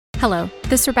Hello,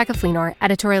 this is Rebecca Fleenor,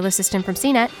 editorial assistant from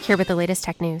CNET, here with the latest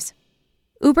tech news.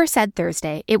 Uber said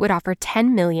Thursday it would offer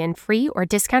 10 million free or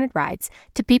discounted rides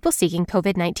to people seeking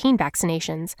COVID-19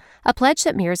 vaccinations, a pledge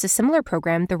that mirrors a similar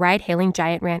program the ride-hailing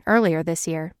giant ran earlier this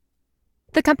year.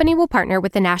 The company will partner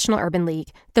with the National Urban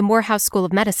League, the Morehouse School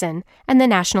of Medicine, and the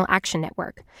National Action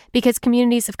Network, because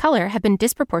communities of color have been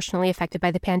disproportionately affected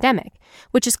by the pandemic,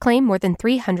 which has claimed more than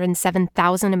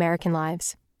 307,000 American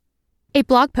lives. A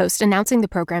blog post announcing the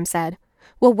program said,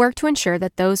 "We'll work to ensure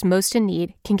that those most in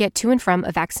need can get to and from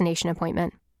a vaccination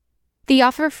appointment." The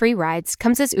offer of free rides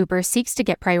comes as Uber seeks to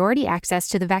get priority access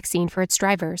to the vaccine for its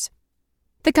drivers.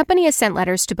 The company has sent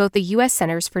letters to both the U.S.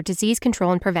 Centers for Disease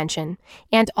Control and Prevention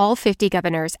and all 50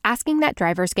 governors asking that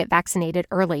drivers get vaccinated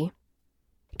early.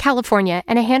 California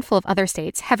and a handful of other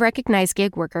states have recognized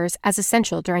gig workers as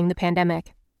essential during the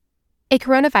pandemic. A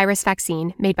coronavirus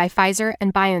vaccine made by Pfizer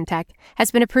and BioNTech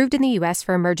has been approved in the U.S.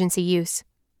 for emergency use.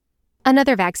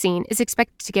 Another vaccine is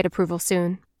expected to get approval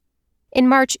soon. In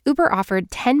March, Uber offered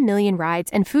 10 million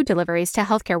rides and food deliveries to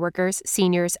healthcare workers,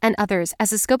 seniors, and others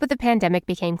as the scope of the pandemic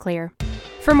became clear.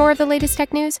 For more of the latest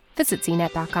tech news, visit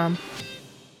cnet.com.